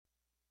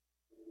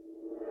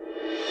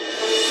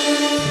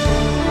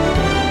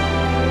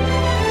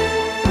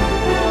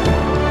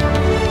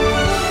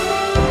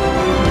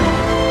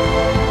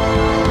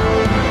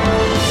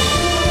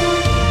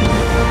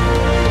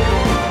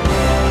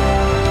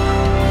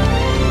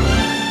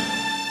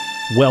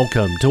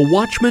Welcome to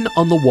Watchman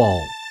on the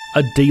Wall,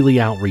 a daily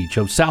outreach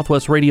of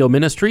Southwest Radio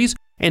Ministries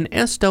and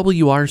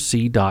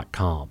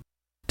SWRC.com.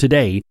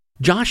 Today,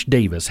 Josh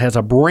Davis has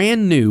a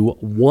brand new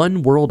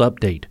One World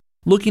Update,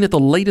 looking at the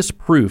latest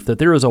proof that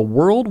there is a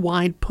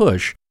worldwide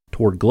push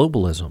toward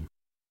globalism.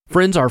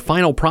 Friends, our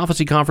final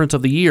prophecy conference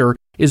of the year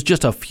is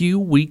just a few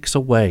weeks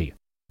away.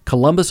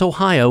 Columbus,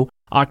 Ohio,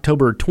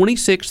 October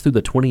 26th through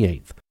the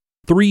 28th.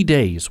 3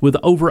 days with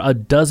over a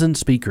dozen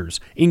speakers,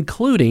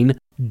 including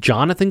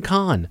Jonathan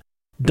Cahn,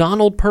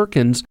 Donald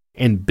Perkins,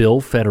 and Bill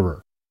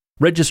Federer.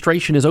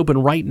 Registration is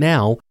open right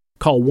now.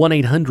 Call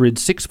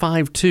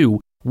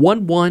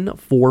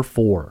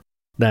 1-800-652-1144.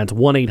 That's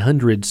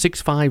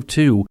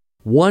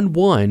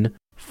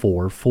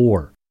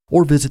 1-800-652-1144.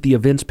 Or visit the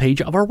events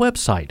page of our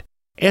website,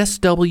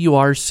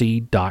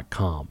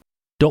 swrc.com.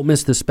 Don't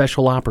miss this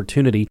special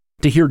opportunity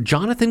to hear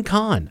Jonathan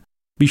Cahn.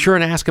 Be sure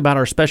and ask about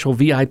our special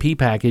VIP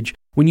package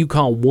when you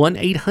call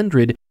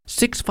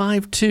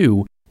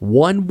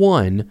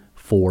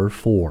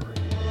 1-800-652-1144.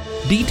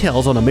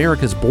 Details on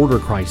America's border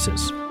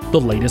crisis, the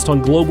latest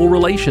on global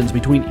relations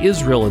between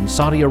Israel and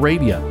Saudi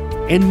Arabia,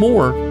 and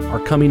more are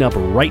coming up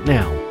right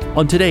now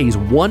on today's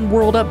One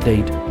World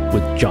Update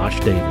with Josh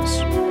Davis.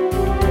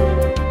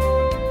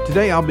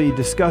 Today I'll be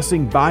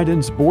discussing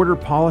Biden's border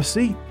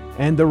policy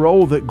and the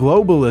role that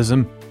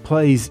globalism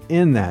plays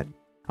in that.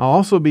 I'll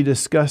also be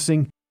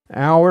discussing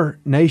our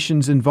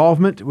nation's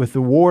involvement with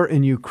the war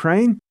in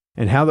Ukraine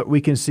and how that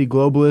we can see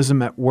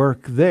globalism at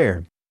work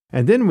there.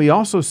 And then we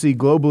also see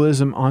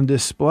globalism on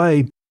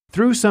display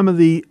through some of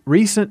the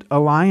recent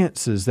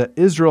alliances that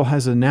Israel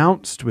has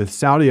announced with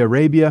Saudi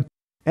Arabia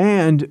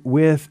and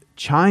with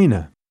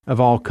China, of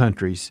all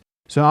countries.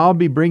 So I'll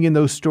be bringing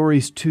those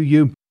stories to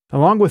you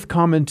along with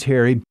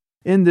commentary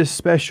in this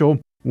special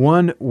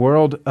One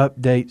World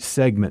Update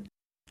segment.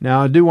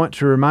 Now, I do want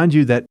to remind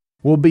you that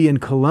we'll be in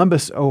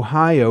Columbus,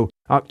 Ohio,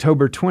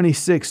 October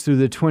 26th through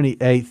the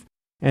 28th.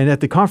 And at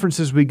the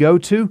conferences we go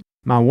to,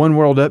 my One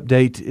World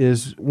Update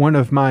is one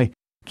of my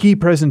key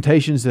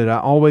presentations that I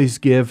always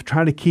give.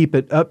 Try to keep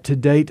it up to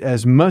date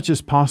as much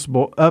as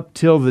possible up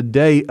till the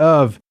day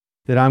of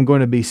that I'm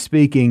going to be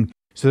speaking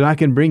so that I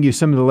can bring you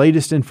some of the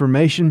latest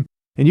information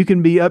and you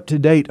can be up to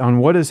date on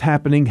what is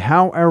happening,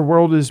 how our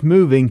world is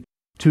moving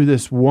to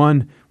this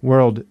one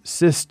world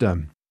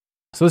system.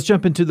 So let's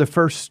jump into the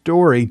first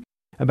story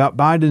about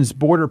Biden's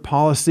border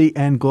policy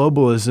and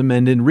globalism.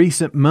 And in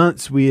recent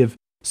months, we have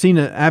seen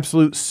an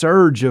absolute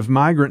surge of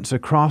migrants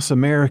across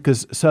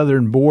America's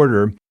southern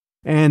border.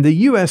 And the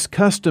U.S.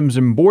 Customs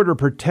and Border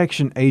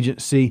Protection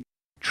Agency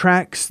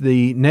tracks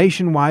the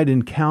nationwide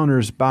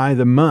encounters by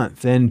the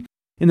month. And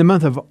in the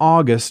month of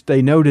August,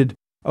 they noted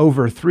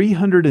over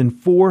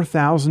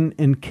 304,000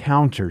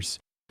 encounters.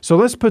 So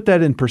let's put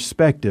that in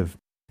perspective.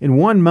 In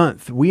 1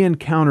 month, we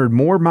encountered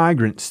more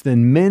migrants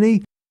than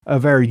many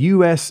of our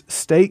U.S.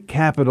 state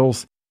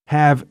capitals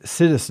have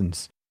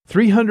citizens.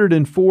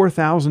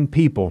 304,000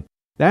 people.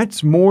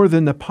 That's more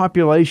than the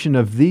population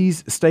of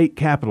these state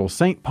capitals: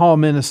 St. Paul,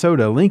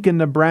 Minnesota, Lincoln,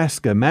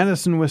 Nebraska,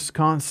 Madison,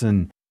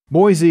 Wisconsin,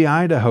 Boise,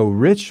 Idaho,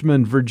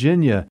 Richmond,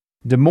 Virginia,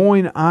 Des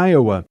Moines,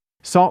 Iowa,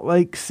 Salt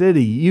Lake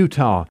City,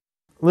 Utah,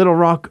 Little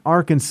Rock,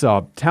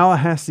 Arkansas,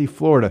 Tallahassee,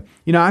 Florida.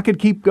 I could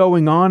keep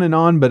going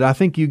on, but I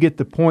think you get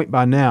the point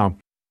by now.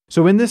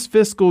 So in this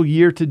fiscal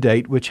year to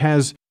date, which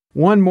has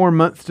one more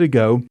month to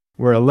go,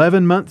 we're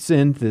 11 months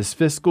in this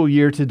fiscal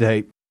year to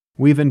date,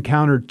 we've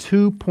encountered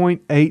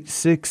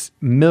 2.86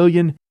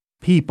 million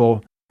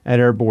people at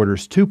our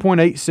borders.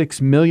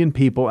 2.86 million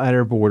people at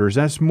our borders.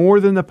 That's more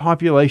than the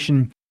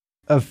population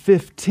of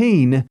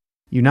 15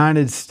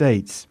 United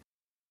States.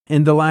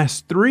 In the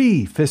last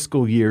 3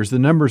 fiscal years, the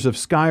numbers have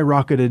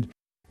skyrocketed.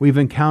 We've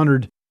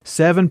encountered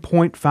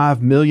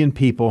 7.5 million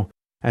people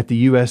at the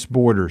U.S.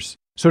 borders.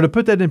 So to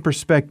put that in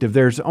perspective,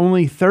 there's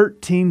only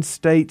 13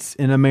 states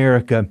in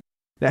America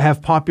that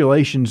have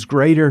populations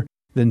greater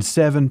than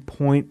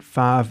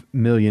 7.5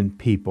 million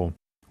people.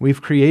 We've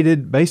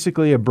created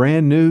basically a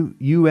brand new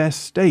U.S.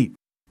 state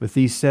with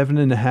these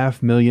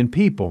 7.5 million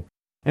people.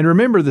 And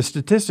remember, the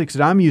statistics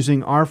that I'm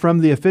using are from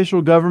the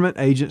official government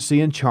agency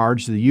in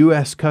charge, the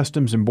U.S.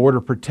 Customs and Border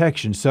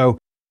Protection. So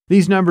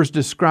these numbers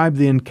describe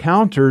the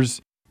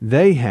encounters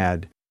they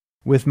had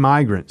with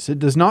migrants. It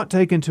does not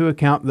take into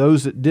account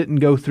those that didn't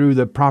go through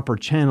the proper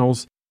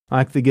channels,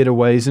 like the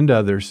getaways and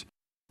others.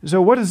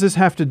 So what does this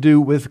have to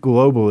do with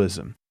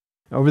globalism?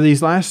 Over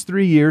these last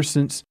 3 years,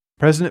 since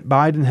President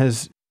Biden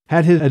has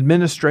had his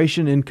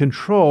administration in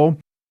control,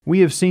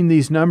 we have seen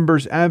these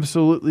numbers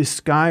absolutely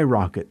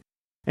skyrocket.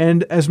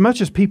 And as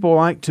much as people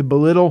like to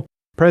belittle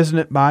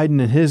President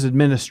Biden and his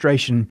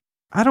administration,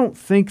 I don't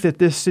think that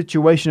this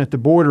situation at the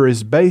border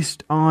is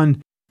based on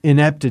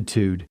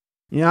ineptitude.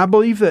 I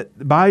believe that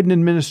the Biden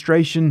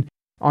administration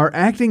are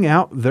acting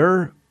out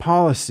their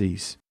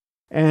policies,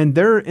 and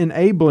they're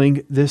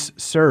enabling this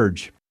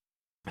surge.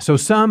 So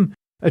some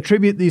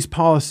attribute these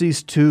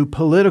policies to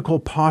political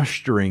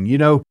posturing.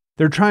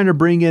 They're trying to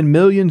bring in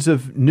millions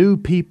of new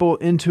people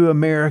into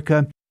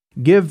America,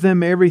 give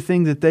them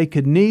everything that they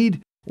could need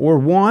or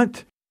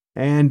want,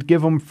 and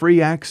give them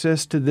free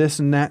access to this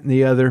and that and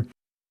the other.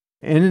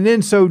 And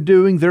in so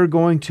doing, they're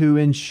going to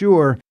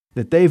ensure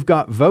that they've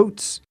got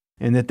votes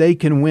and that they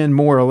can win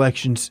more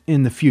elections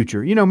in the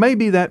future.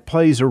 Maybe that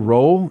plays a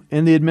role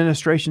in the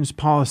administration's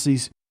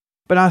policies,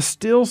 but I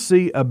still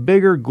see a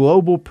bigger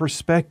global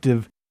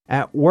perspective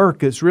at work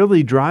that's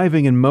really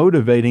driving and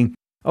motivating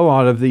a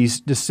lot of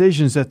these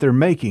decisions that they're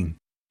making.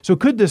 So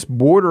could this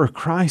border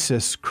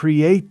crisis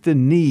create the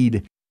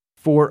need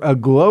for a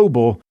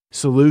global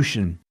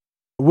solution?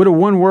 Would a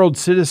one world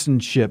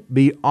citizenship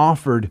be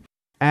offered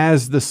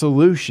as the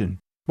solution?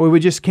 Boy, we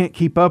just can't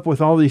keep up with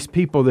all these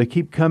people that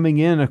keep coming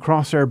in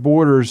across our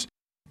borders.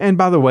 And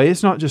by the way,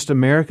 it's not just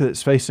America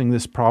that's facing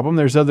this problem.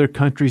 There's other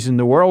countries in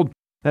the world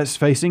that's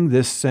facing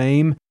this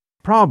same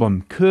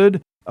problem.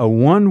 Could a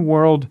one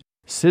world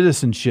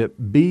citizenship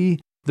be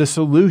the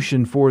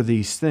solution for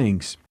these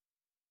things?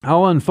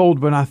 I'll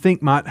unfold what I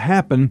think might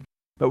happen,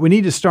 but we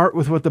need to start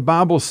with what the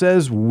Bible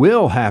says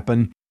will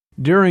happen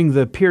during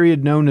the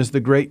period known as the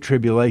Great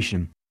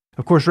Tribulation.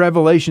 Of course,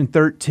 Revelation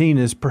 13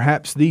 is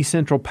perhaps the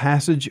central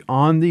passage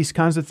on these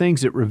kinds of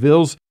things. It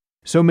reveals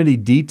so many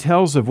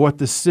details of what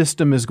the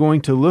system is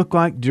going to look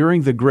like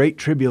during the Great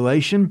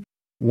Tribulation.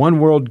 One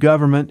world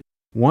government,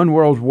 one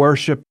world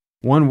worship,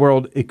 one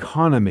world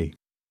economy.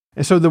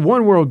 And so the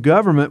one world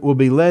government will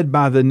be led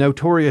by the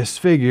notorious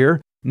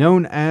figure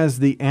known as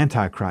the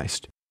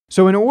Antichrist.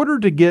 So in order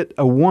to get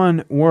a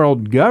one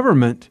world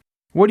government,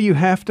 what do you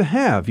have to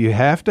have? You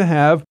have to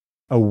have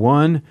a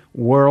one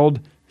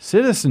world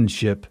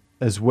citizenship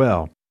as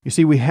well. You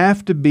see, we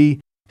have to be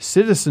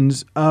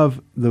citizens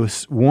of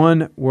this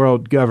one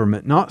world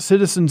government, not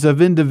citizens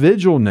of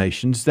individual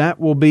nations. That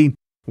will be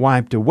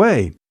wiped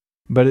away.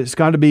 But it's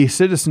got to be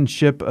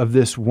citizenship of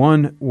this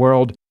one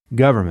world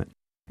government.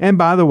 And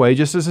by the way,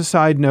 just as a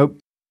side note,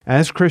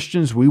 as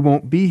Christians, we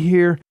won't be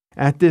here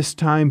at this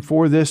time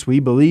for this. We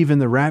believe in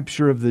the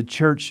rapture of the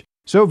church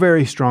so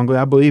very strongly.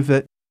 I believe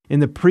that in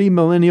the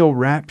premillennial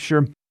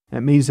rapture,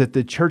 that means that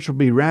the church will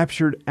be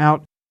raptured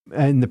out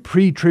in the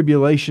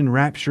pre-tribulation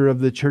rapture of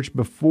the church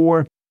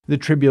before the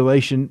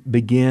tribulation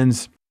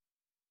begins.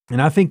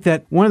 And I think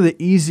that one of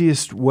the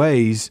easiest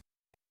ways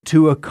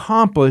to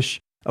accomplish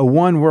a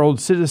one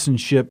world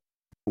citizenship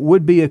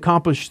would be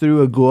accomplished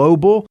through a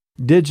global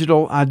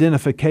digital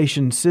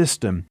identification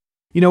system.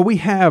 We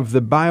have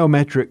the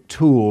biometric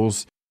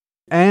tools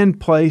and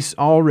place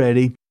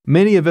already.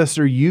 Many of us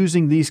are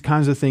using these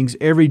kinds of things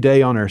every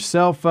day on our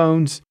cell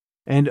phones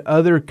and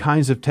other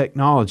kinds of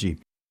technology.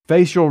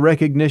 Facial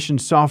recognition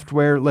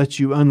software lets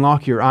you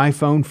unlock your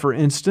iPhone, for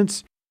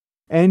instance,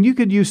 and you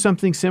could use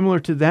something similar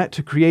to that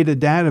to create a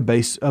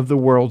database of the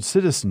world's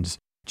citizens.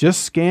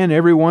 Just scan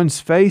everyone's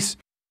face,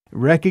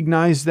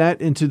 recognize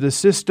that into the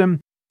system,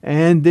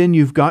 and then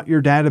you've got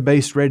your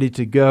database ready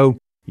to go,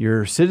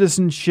 your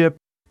citizenship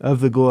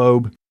of the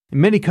globe.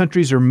 And many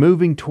countries are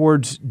moving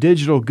towards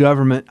digital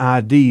government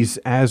IDs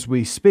as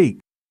we speak.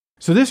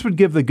 So this would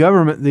give the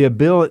government the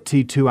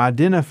ability to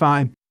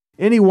identify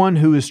anyone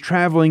who is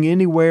traveling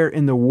anywhere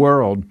in the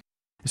world.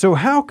 So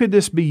how could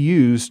this be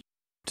used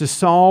to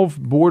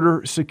solve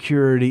border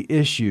security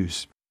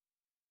issues?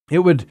 It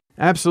would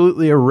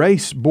absolutely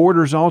erase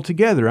borders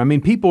altogether. I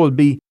mean, people would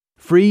be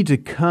free to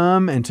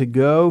come and to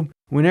go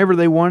whenever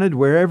they wanted,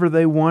 wherever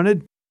they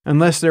wanted,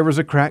 unless there was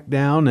a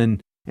crackdown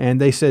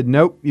and they said,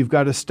 nope, you've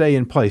got to stay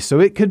in place. So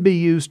it could be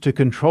used to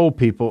control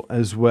people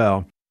as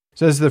well.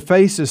 So as the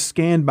face is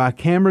scanned by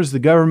cameras, the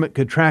government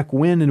could track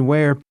when and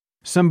where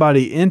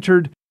somebody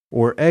entered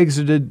or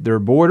exited their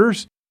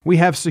borders. We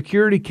have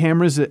security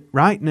cameras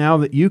right now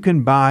that you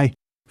can buy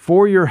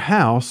for your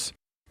house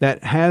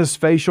that has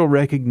facial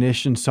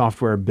recognition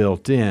software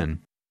built in.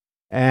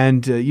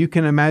 And you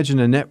can imagine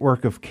a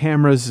network of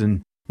cameras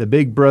and the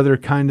Big Brother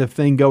kind of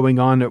thing going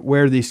on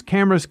where these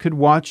cameras could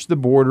watch the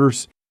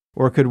borders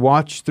or could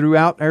watch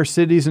throughout our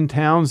cities and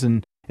towns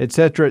and et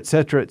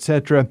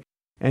cetera,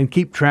 and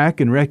keep track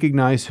and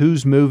recognize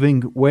who's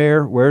moving,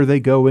 where are they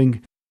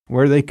going,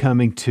 where are they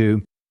coming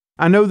to.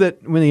 I know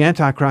that when the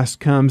Antichrist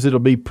comes, it'll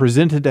be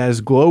presented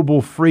as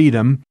global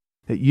freedom,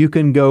 that you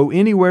can go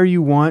anywhere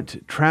you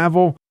want,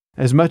 travel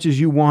as much as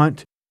you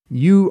want.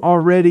 You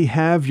already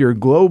have your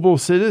global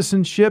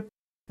citizenship,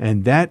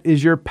 and that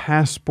is your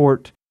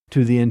passport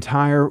to the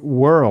entire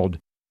world.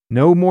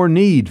 No more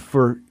need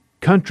for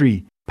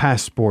country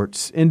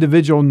passports,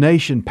 individual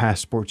nation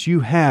passports.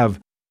 You have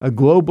a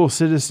global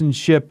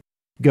citizenship.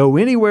 Go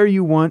anywhere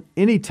you want,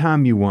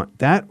 anytime you want.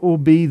 That will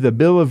be the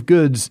bill of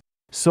goods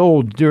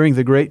sold during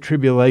the Great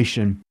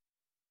Tribulation.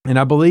 And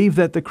I believe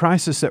that the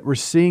crisis that we're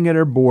seeing at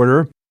our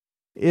border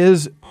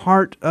is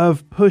part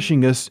of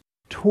pushing us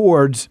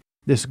towards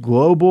this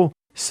global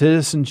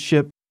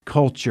citizenship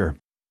culture,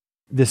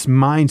 this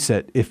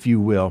mindset, if you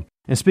will.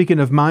 And speaking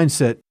of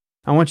mindset,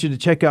 I want you to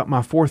check out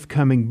my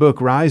forthcoming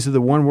book, Rise of the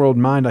One World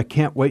Mind. I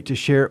can't wait to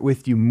share it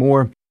with you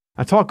more.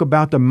 I talk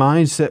about the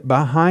mindset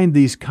behind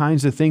these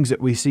kinds of things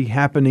that we see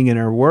happening in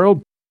our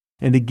world.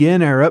 And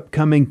again, our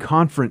upcoming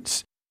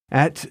conference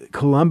at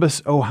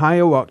Columbus,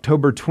 Ohio,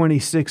 October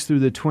 26th through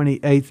the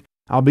 28th.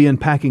 I'll be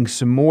unpacking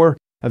some more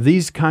of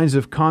these kinds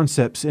of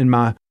concepts in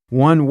my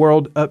One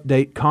World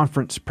Update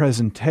conference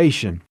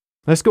presentation.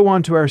 Let's go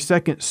on to our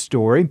second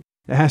story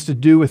that has to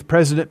do with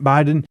President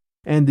Biden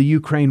and the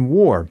Ukraine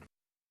war.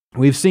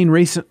 We've seen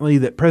recently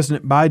that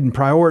President Biden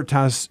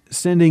prioritized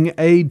sending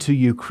aid to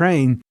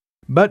Ukraine,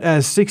 but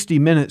as 60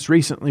 Minutes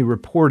recently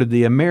reported,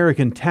 the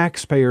American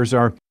taxpayers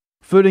are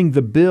footing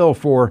the bill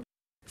for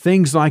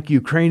things like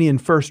Ukrainian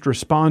first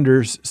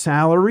responders'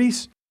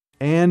 salaries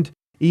and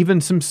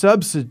even some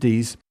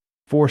subsidies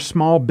for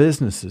small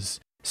businesses.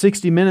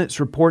 60 Minutes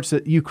reports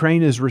that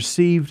Ukraine has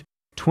received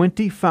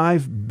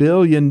 $25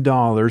 billion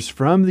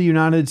from the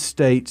United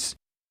States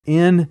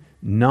in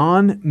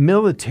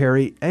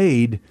non-military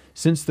aid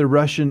since the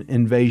Russian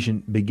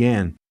invasion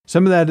began.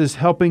 Some of that is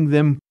helping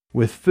them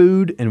with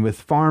food and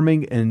with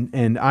farming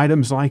and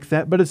items like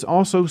that, but it's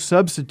also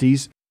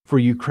subsidies for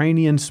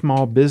Ukrainian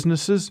small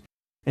businesses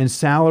and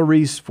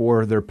salaries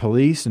for their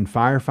police and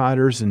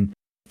firefighters and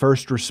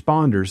first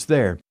responders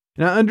there.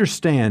 And I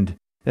understand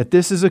that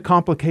this is a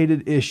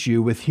complicated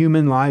issue with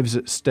human lives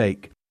at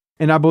stake.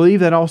 And I believe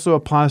that also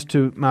applies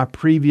to my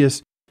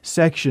previous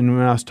section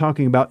when I was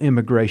talking about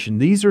immigration.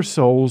 These are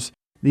souls,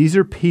 these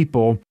are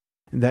people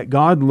that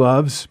God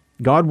loves,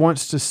 God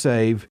wants to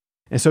save.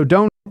 And so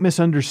don't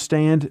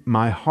misunderstand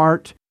my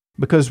heart,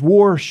 because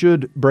war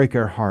should break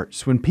our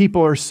hearts. When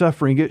people are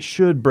suffering, it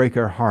should break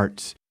our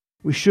hearts.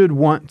 We should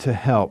want to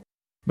help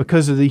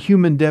because of the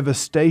human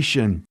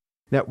devastation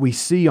that we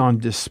see on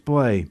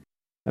display.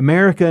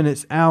 America and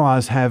its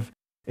allies have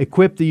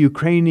equipped the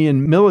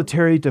Ukrainian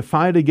military to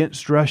fight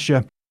against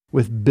Russia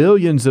with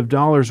billions of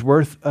dollars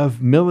worth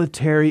of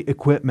military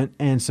equipment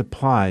and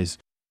supplies.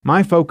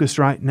 My focus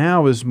right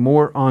now is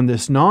more on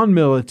this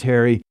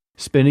non-military,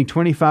 spending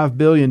 $25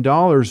 billion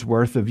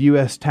worth of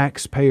U.S.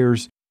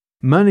 taxpayers'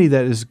 money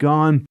that has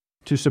gone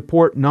to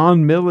support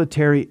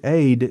non-military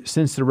aid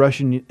since the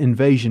Russian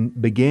invasion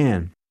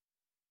began.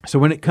 So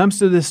when it comes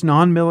to this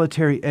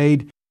non-military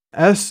aid,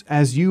 us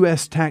as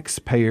U.S.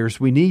 taxpayers,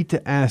 we need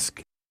to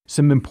ask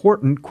some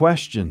important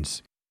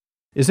questions.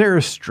 Is there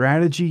a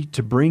strategy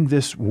to bring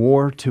this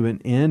war to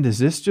an end? Is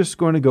this just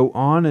going to go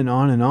on and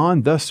on and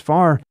on? Thus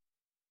far,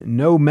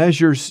 no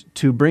measures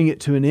to bring it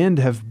to an end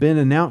have been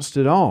announced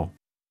at all.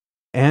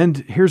 And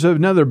here's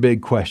another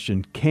big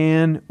question.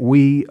 Can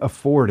we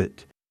afford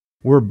it?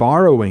 We're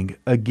borrowing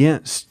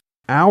against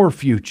our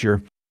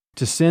future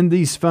to send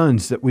these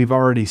funds that we've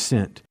already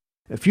sent.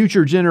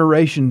 Future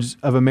generations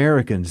of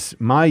Americans,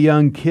 my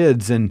young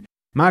kids and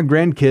my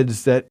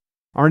grandkids that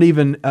aren't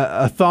even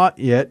a thought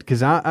yet,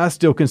 because I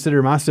still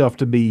consider myself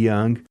to be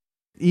young,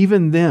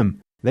 even them,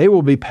 they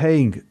will be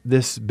paying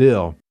this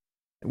bill,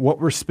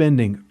 what we're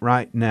spending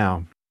right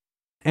now.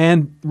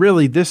 And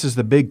really, this is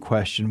the big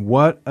question.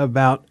 What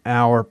about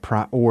our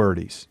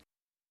priorities?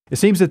 It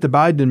seems that the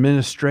Biden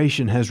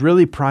administration has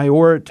really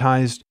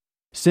prioritized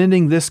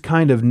sending this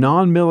kind of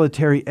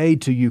non-military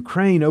aid to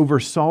Ukraine over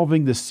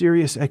solving the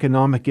serious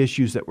economic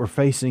issues that we're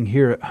facing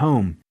here at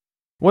home.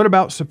 What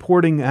about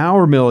supporting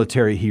our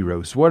military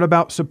heroes? What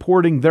about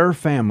supporting their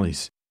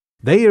families?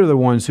 They are the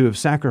ones who have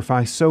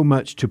sacrificed so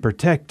much to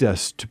protect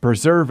us, to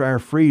preserve our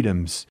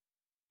freedoms.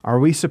 Are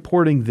we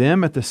supporting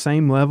them at the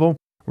same level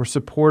we're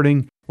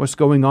supporting what's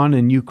going on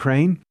in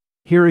Ukraine?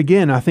 Here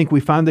again, I think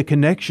we find the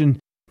connection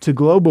to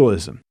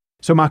globalism.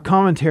 So my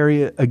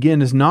commentary,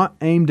 again, is not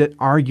aimed at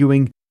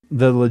arguing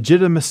the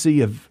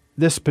legitimacy of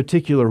this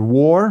particular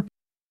war.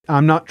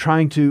 I'm not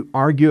trying to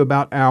argue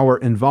about our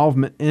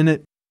involvement in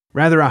it.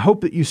 Rather, I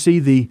hope that you see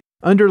the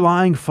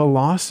underlying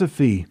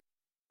philosophy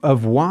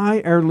of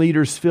why our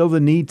leaders feel the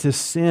need to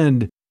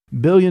send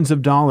billions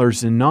of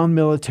dollars in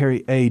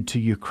non-military aid to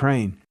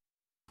Ukraine.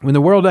 When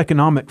the World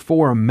Economic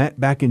Forum met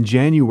back in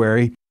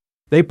January,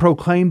 they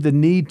proclaimed the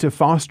need to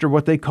foster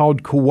what they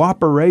called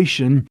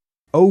cooperation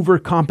over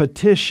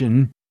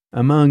competition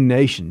among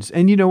nations.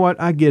 And you know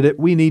what? I get it.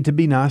 We need to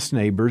be nice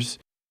neighbors.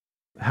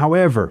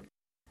 However,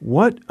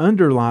 what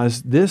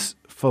underlies this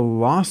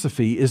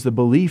philosophy is the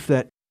belief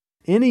that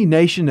any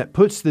nation that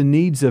puts the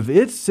needs of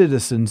its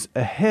citizens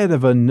ahead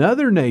of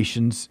another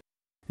nation's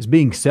is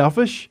being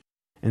selfish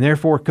and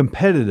therefore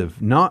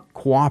competitive, not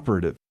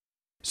cooperative.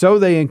 So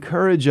they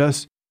encourage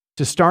us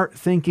to start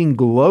thinking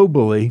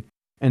globally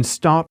and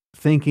stop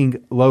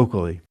thinking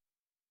locally.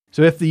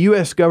 So if the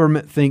U.S.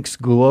 government thinks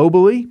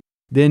globally,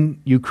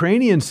 then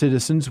Ukrainian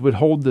citizens would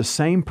hold the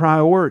same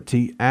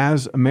priority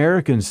as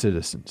American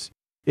citizens.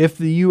 If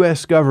the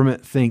U.S.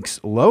 government thinks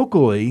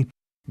locally,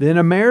 then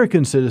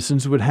American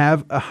citizens would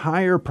have a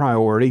higher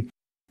priority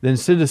than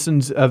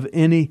citizens of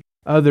any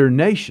other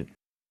nation.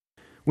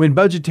 When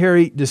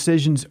budgetary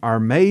decisions are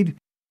made,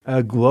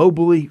 a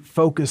globally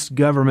focused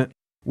government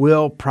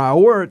will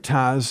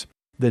prioritize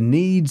the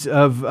needs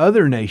of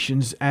other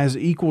nations as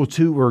equal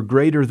to or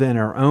greater than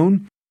our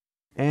own.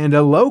 And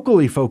a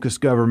locally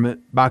focused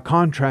government, by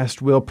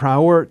contrast, will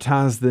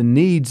prioritize the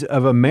needs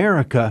of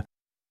America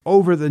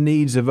over the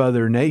needs of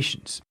other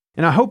nations.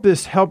 And I hope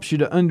this helps you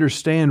to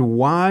understand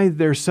why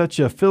there's such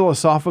a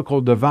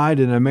philosophical divide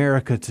in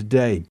America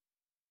today.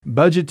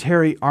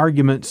 Budgetary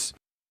arguments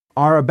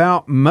are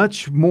about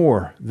much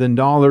more than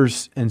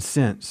dollars and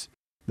cents.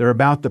 They're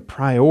about the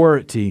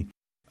priority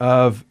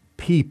of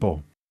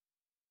people.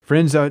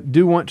 Friends, I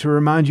do want to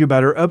remind you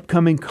about our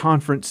upcoming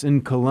conference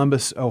in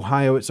Columbus,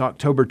 Ohio. It's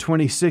October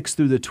 26th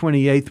through the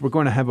 28th. We're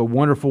going to have a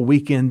wonderful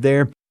weekend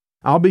there.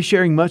 I'll be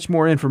sharing much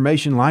more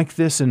information like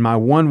this in my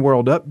One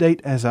World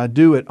Update, as I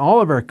do at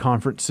all of our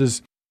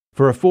conferences,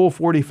 for a full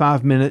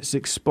 45 minutes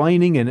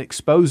explaining and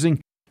exposing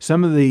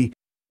some of the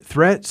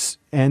threats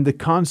and the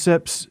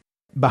concepts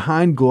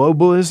behind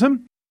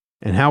globalism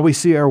and how we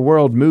see our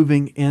world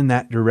moving in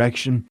that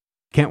direction.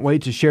 Can't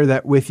wait to share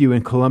that with you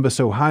in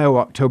Columbus, Ohio,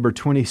 October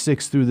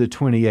 26th through the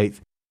 28th.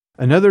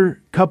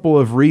 Another couple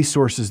of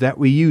resources that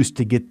we use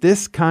to get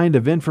this kind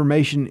of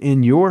information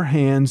in your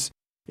hands,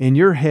 in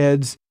your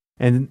heads,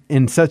 and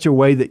in such a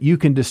way that you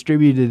can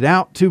distribute it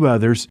out to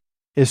others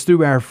is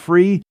through our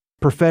free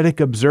Prophetic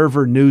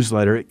Observer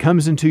newsletter. It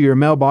comes into your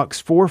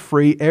mailbox for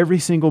free every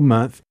single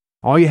month.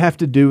 All you have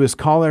to do is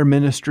call our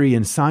ministry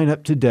and sign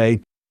up today.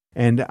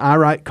 And I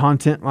write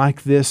content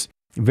like this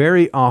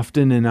very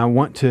often, and I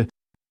want to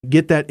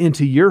get that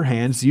into your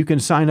hands. You can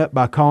sign up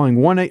by calling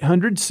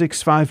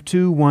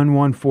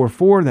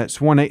 1-800-652-1144. That's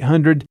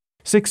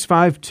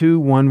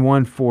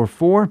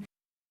 1-800-652-1144.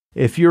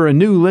 If you're a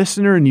new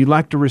listener and you'd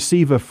like to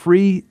receive a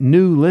free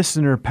new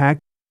listener pack,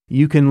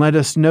 you can let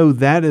us know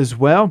that as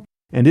well,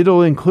 and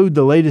it'll include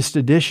the latest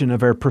edition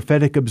of our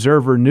Prophetic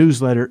Observer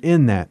newsletter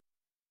in that.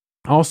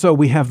 Also,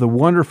 we have the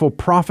wonderful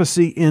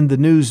Prophecy in the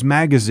News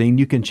magazine.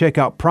 You can check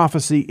out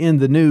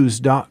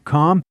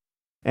prophecyinthenews.com,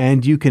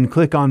 and you can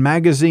click on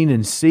magazine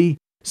and see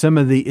some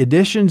of the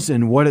editions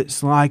and what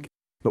it's like.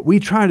 But we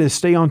try to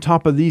stay on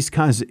top of these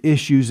kinds of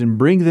issues and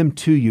bring them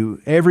to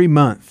you every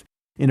month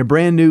in a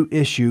brand new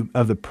issue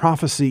of the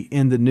Prophecy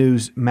in the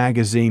News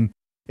magazine.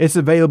 It's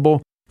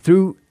available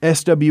through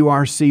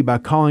SWRC by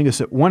calling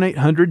us at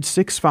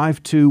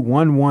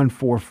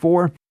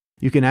 1-800-652-1144.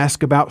 You can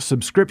ask about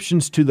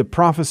subscriptions to the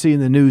Prophecy in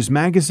the News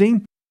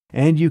magazine,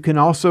 and you can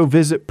also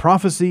visit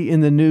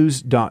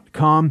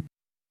prophecyinthenews.com.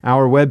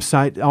 Our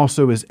website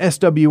also is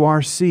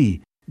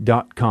swrc.com.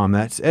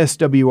 That's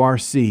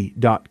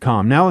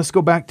swrc.com. Now let's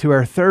go back to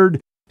our third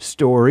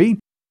story,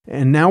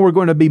 and now we're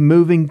going to be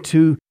moving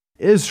to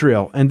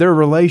Israel and their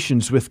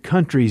relations with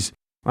countries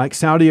like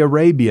Saudi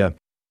Arabia.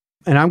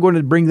 And I'm going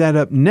to bring that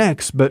up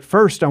next, but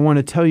first I want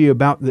to tell you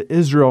about the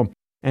Israel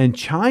and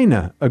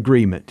China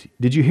agreement.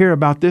 Did you hear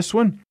about this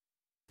one?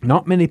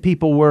 Not many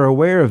people were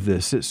aware of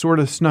this. It sort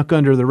of snuck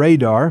under the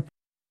radar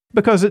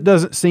because it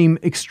doesn't seem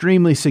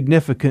extremely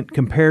significant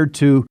compared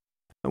to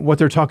what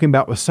they're talking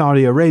about with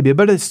Saudi Arabia,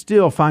 but I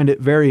still find it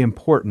very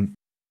important.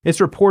 It's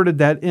reported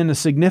that in a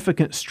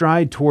significant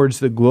stride towards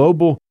the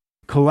global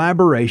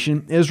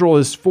collaboration, Israel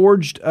has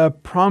forged a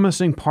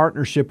promising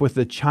partnership with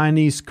the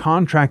Chinese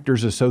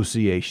Contractors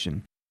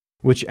Association,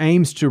 which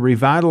aims to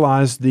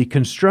revitalize the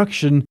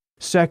construction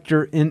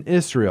sector in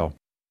Israel.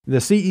 The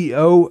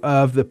CEO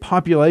of the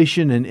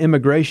Population and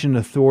Immigration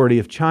Authority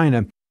of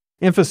China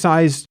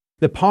emphasized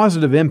the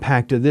positive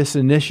impact of this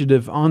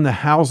initiative on the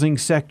housing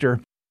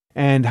sector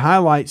and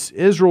highlights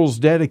Israel's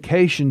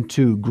dedication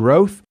to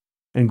growth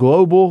and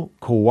global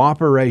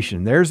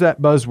cooperation. There's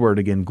that buzzword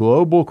again,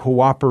 global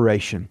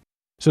cooperation.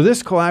 So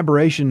this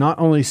collaboration not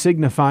only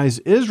signifies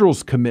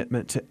Israel's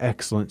commitment to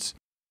excellence,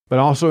 but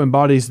also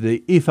embodies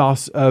the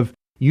ethos of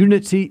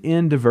unity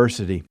in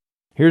diversity.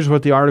 Here's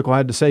what the article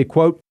had to say,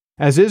 quote,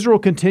 "As Israel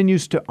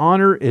continues to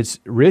honor its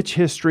rich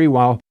history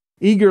while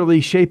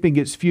eagerly shaping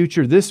its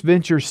future, this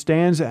venture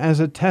stands as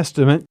a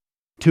testament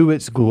to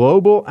its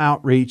global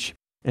outreach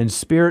and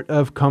spirit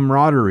of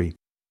camaraderie,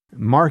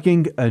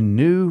 marking a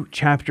new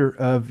chapter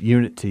of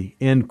unity,"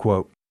 end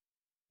quote.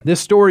 This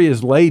story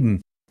is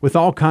laden with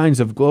all kinds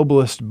of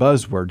globalist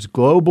buzzwords.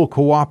 Global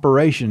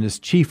cooperation is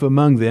chief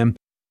among them,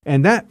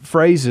 and that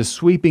phrase is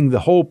sweeping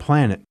the whole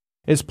planet.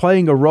 It's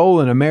playing a role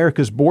in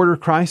America's border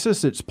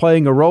crisis. It's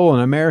playing a role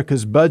in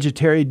America's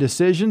budgetary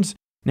decisions.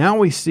 Now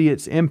we see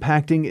it's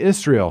impacting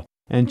Israel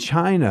and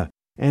China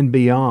and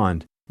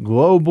beyond.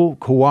 Global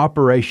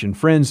cooperation.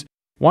 Friends,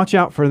 watch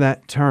out for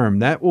that term.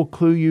 That will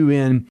clue you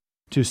in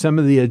to some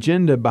of the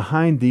agenda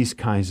behind these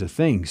kinds of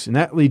things. And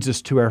that leads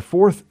us to our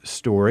fourth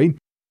story,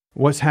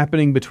 what's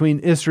happening between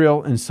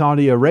Israel and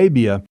Saudi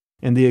Arabia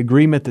and the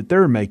agreement that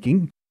they're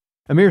making.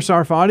 Amir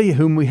Tsarfati,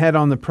 whom we had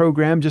on the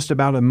program just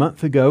about a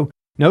month ago,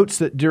 notes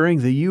that during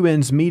the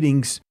UN's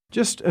meetings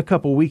just a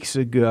couple weeks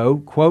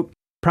ago, quote,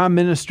 Prime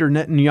Minister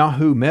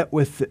Netanyahu met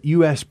with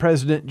U.S.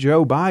 President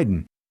Joe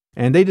Biden,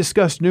 and they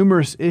discussed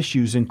numerous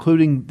issues,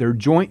 including their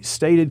joint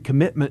stated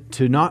commitment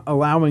to not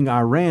allowing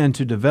Iran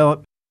to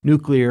develop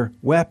nuclear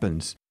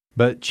weapons.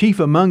 But chief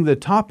among the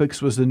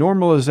topics was the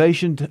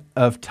normalization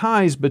of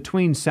ties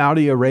between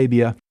Saudi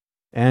Arabia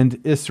and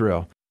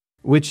Israel,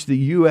 which the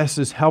U.S.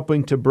 is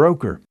helping to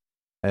broker.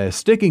 A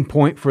sticking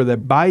point for the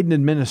Biden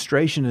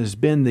administration has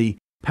been the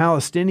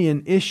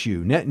Palestinian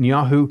issue.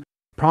 Netanyahu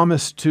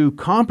promised to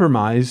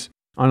compromise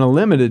on a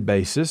limited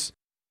basis.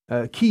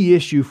 A key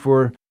issue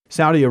for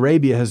Saudi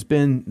Arabia has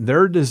been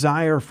their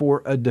desire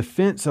for a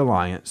defense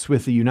alliance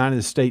with the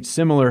United States,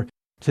 similar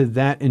to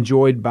that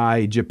enjoyed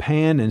by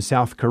Japan and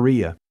South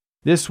Korea.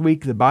 This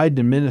week, the Biden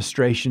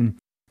administration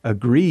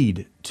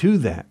agreed to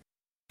that.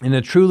 In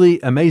a truly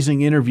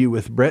amazing interview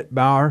with Brett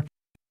Bauer,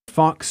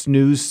 Fox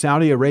News,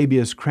 Saudi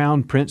Arabia's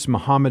Crown Prince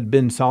Mohammed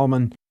bin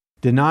Salman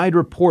denied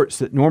reports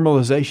that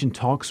normalization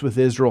talks with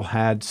Israel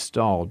had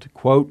stalled.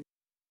 Quote,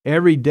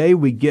 "Every day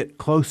we get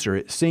closer.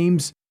 It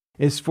seems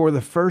it's for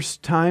the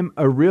first time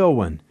a real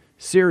one.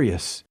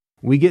 Serious.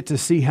 We get to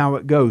see how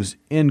it goes,"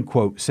 end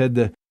quote, said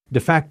the de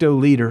facto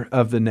leader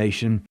of the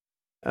nation,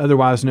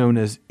 otherwise known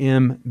as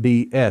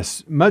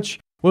MBS. Much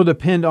will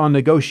depend on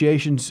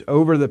negotiations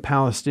over the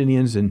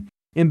Palestinians, and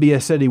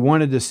MBS said he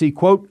wanted to see,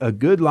 quote, "a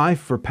good life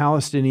for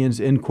Palestinians,"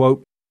 end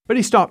quote, but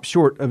he stopped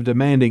short of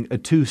demanding a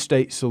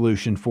two-state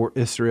solution for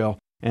Israel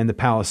and the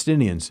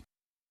Palestinians.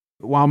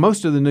 While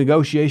most of the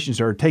negotiations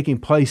are taking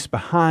place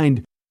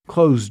behind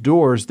closed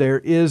doors, there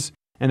is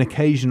an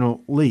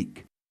occasional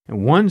leak.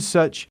 And one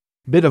such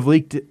bit of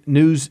leaked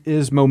news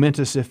is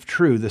momentous if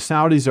true. The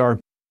Saudis are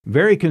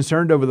very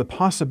concerned over the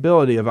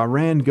possibility of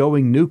Iran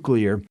going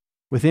nuclear,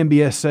 with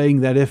MBS saying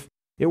that if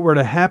it were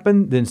to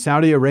happen, then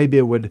Saudi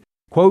Arabia would,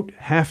 quote,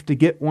 "have to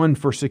get one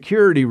for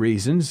security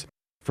reasons,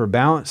 for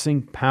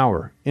balancing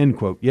power," end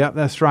quote. Yeah,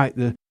 that's right.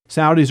 The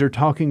Saudis are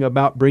talking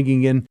about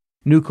bringing in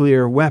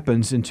nuclear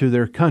weapons into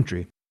their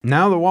country.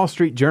 Now the Wall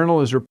Street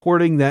Journal is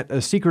reporting that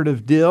a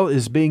secretive deal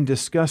is being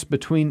discussed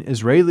between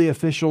Israeli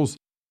officials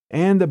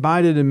and the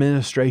Biden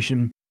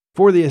administration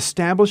for the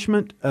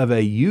establishment of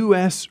a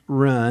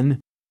U.S.-run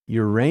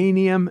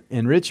uranium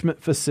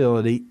enrichment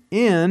facility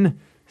in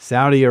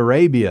Saudi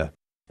Arabia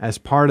as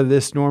part of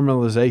this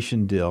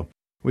normalization deal.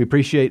 We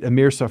appreciate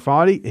Amir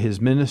Safadi, his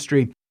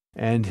ministry,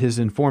 and his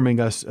informing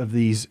us of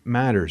these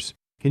matters.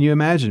 Can you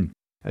imagine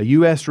a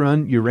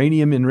U.S.-run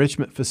uranium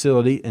enrichment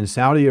facility in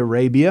Saudi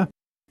Arabia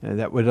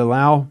that would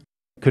allow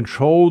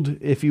controlled,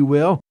 if you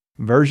will,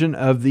 version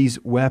of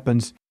these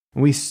weapons?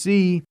 We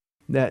see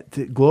that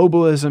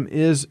globalism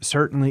is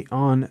certainly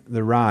on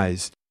the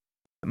rise.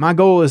 My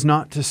goal is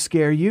not to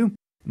scare you.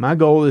 My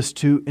goal is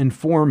to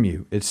inform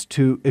you. It's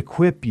to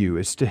equip you.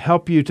 It's to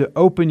help you to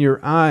open your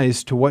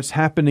eyes to what's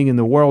happening in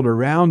the world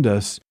around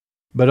us.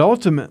 But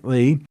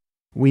ultimately,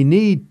 we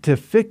need to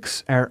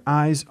fix our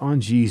eyes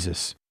on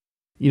Jesus.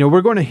 You know,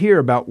 we're going to hear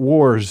about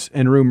wars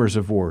and rumors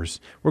of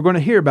wars. We're going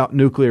to hear about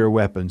nuclear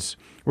weapons.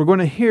 We're going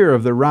to hear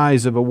of the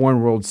rise of a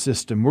one-world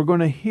system. We're going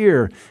to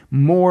hear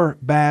more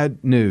bad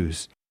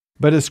news.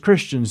 But as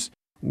Christians,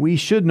 we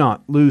should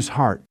not lose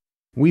heart.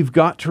 We've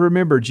got to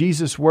remember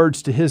Jesus'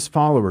 words to his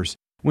followers.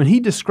 When he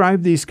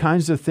described these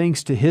kinds of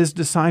things to his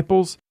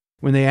disciples,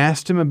 when they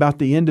asked him about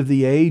the end of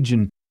the age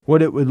and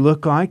what it would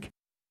look like,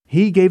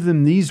 he gave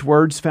them these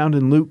words found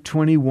in Luke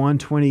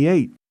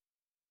 21:28.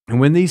 "And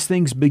when these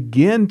things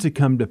begin to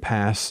come to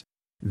pass,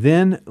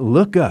 then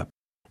look up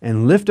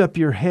and lift up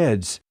your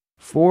heads,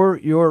 for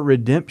your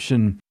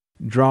redemption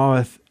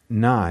draweth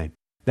nigh."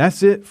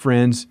 That's it,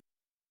 friends.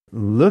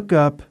 Look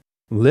up,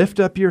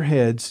 lift up your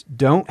heads.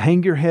 Don't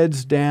hang your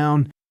heads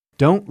down.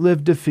 Don't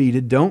live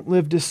defeated. Don't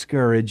live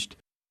discouraged.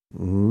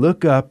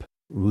 Look up,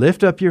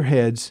 lift up your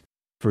heads,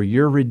 for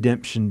your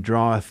redemption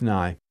draweth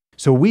nigh.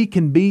 So we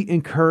can be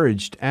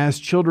encouraged as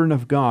children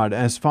of God,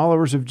 as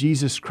followers of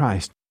Jesus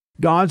Christ.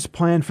 God's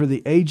plan for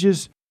the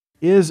ages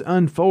is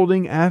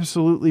unfolding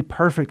absolutely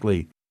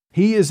perfectly.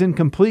 He is in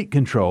complete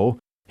control.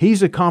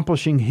 He's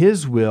accomplishing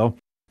His will,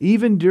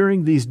 even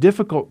during these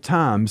difficult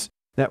times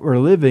that we're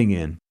living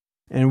in.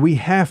 And we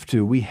have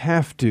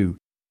to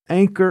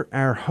anchor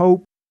our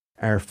hope,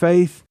 our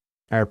faith,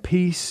 our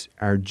peace,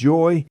 our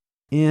joy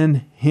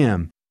in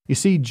Him. You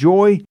see,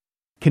 joy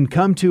can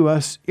come to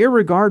us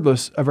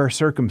irregardless of our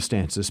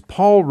circumstances.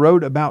 Paul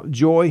wrote about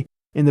joy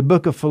in the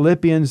book of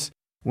Philippians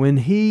when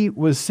he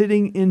was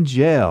sitting in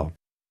jail.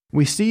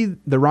 We see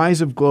the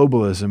rise of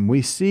globalism.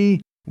 We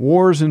see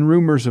wars and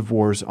rumors of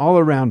wars all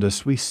around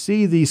us. We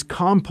see these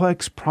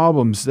complex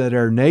problems that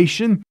our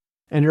nation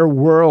and our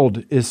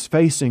world is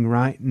facing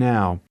right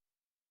now.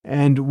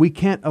 And we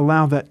can't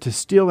allow that to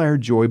steal our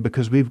joy,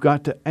 because we've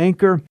got to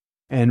anchor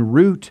and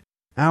root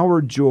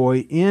our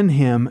joy in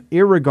Him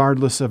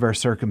irregardless of our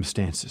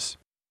circumstances.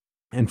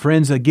 And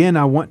friends, again,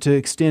 I want to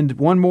extend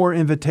one more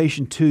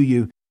invitation to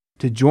you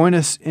to join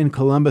us in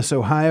Columbus,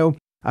 Ohio.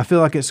 I feel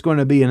like it's going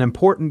to be an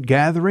important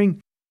gathering,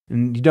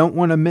 and you don't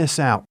want to miss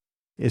out.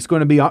 It's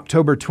going to be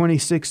October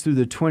 26th through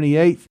the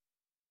 28th.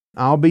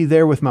 I'll be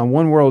there with my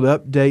One World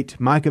Update,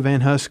 Micah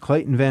Van Huss,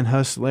 Clayton Van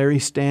Huss, Larry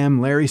Stamm,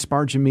 Larry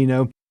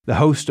Spargimino, the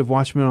host of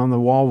Watchmen on the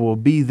Wall, will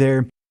be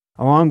there,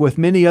 along with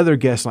many other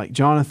guests like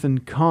Jonathan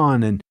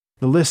Kahn, and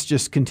the list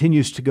just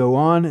continues to go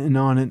on and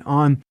on and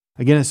on.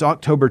 Again, it's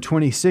October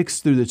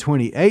 26th through the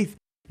 28th.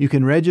 You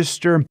can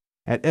register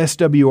at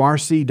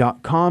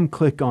swrc.com,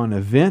 click on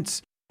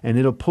events, and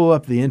it'll pull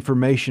up the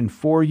information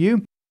for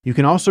you. You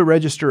can also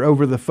register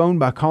over the phone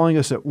by calling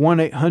us at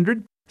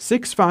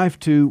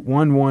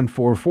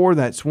 1-800-652-1144.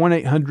 That's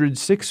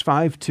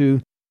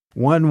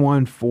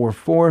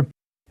 1-800-652-1144.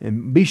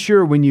 And be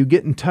sure when you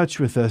get in touch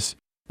with us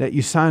that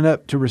you sign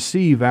up to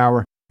receive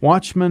our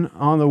Watchmen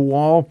on the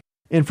Wall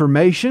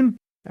information.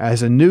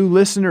 As a new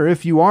listener,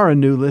 if you are a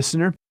new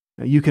listener,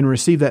 you can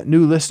receive that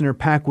new listener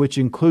pack, which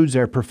includes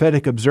our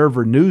Prophetic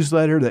Observer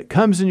newsletter that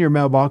comes in your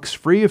mailbox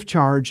free of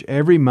charge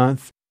every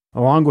month,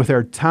 along with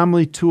our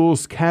Timely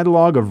Tools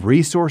catalog of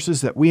resources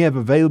that we have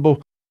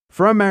available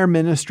from our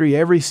ministry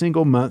every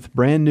single month.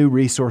 Brand new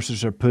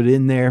resources are put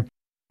in there.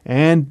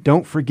 And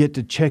don't forget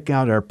to check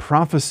out our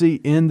Prophecy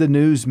in the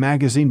News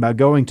magazine by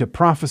going to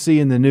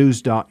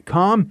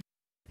prophecyinthenews.com.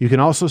 You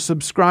can also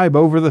subscribe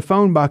over the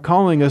phone by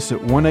calling us at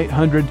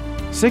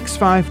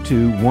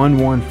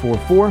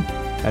 1-800-652-1144.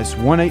 That's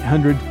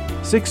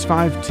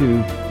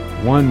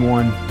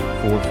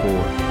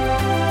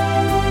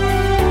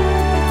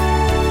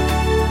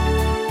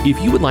 1-800-652-1144.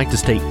 If you would like to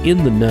stay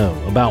in the know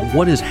about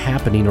what is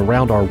happening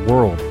around our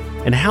world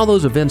and how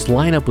those events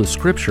line up with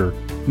Scripture,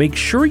 make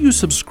sure you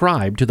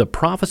subscribe to the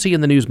Prophecy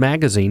in the News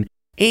magazine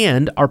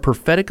and our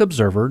Prophetic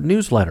Observer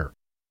newsletter.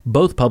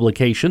 Both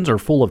publications are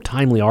full of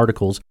timely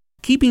articles,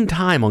 keeping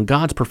time on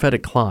God's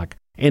prophetic clock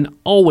and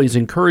always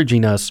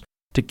encouraging us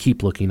to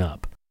keep looking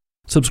up.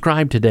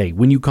 Subscribe today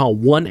when you call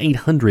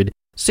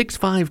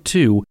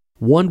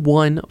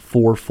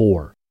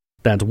 1-800-652-1144.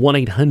 That's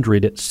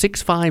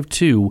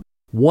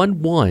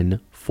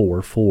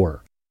 1-800-652-1144.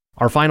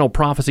 Our final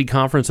prophecy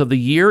conference of the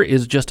year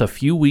is just a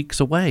few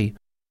weeks away.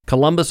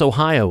 Columbus,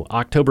 Ohio,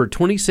 October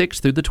 26th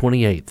through the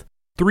 28th.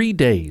 3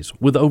 days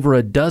with over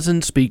a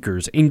dozen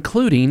speakers,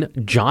 including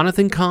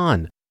Jonathan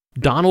Cahn,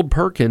 Donald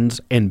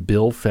Perkins, and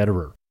Bill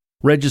Federer.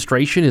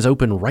 Registration is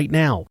open right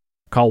now.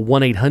 Call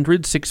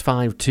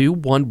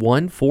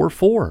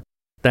 1-800-652-1144.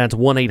 That's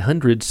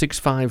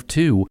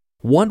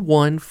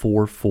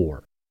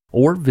 1-800-652-1144.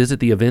 Or visit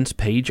the events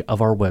page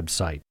of our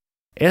website,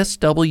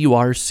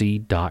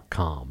 swrc.com.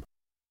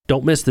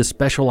 Don't miss this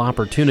special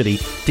opportunity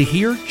to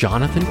hear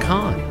Jonathan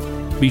Cahn.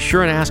 Be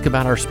sure and ask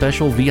about our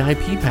special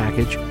VIP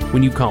package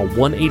when you call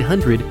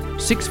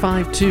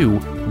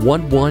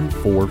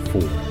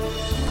 1-800-652-1144.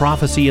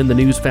 Prophecy in the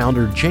News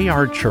founder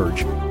J.R.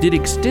 Church did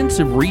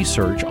extensive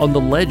research on the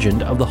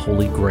legend of the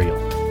Holy Grail.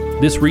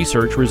 This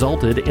research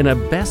resulted in a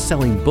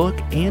best-selling book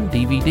and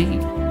DVD.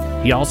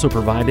 He also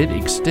provided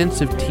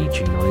extensive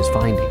teaching on his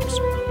findings.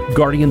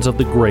 Guardians of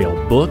the Grail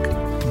book,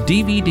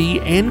 DVD,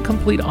 and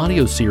complete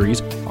audio series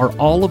are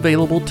all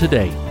available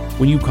today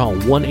when you call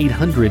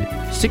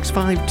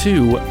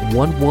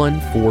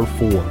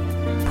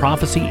 1-800-652-1144.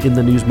 Prophecy in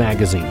the News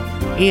magazine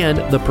and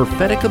the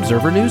Prophetic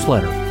Observer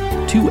newsletter.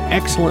 2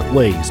 excellent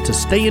ways to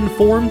stay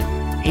informed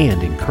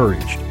and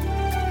encouraged.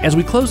 As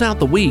we close out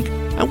the week,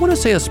 I want to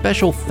say a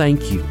special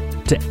thank you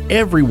to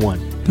everyone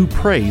who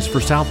prays for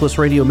Southwest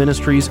Radio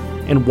Ministries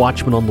and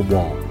Watchmen on the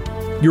Wall.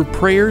 Your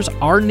prayers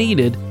are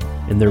needed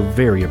and they're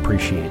very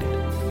appreciated.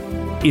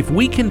 If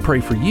we can pray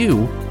for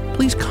you,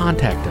 please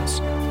contact us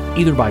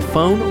either by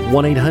phone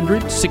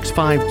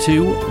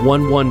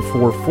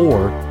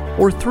 1-800-652-1144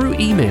 or through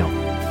email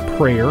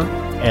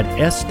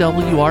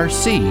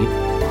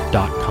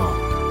prayer@swrc.com.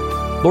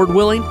 Lord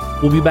willing,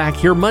 we'll be back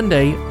here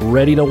Monday,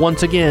 ready to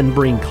once again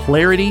bring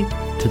clarity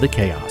to the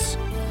chaos.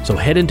 So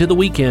head into the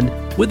weekend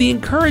with the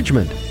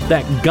encouragement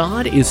that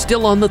God is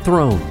still on the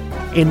throne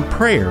and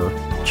prayer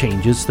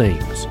changes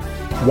things.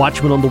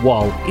 Watchmen on the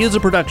Wall is a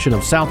production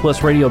of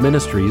Southwest Radio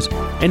Ministries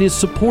and is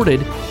supported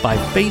by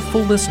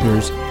faithful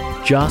listeners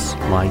just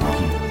like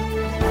you.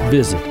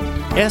 Visit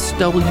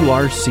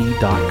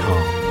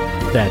swrc.com.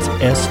 That's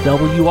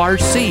swrc.com.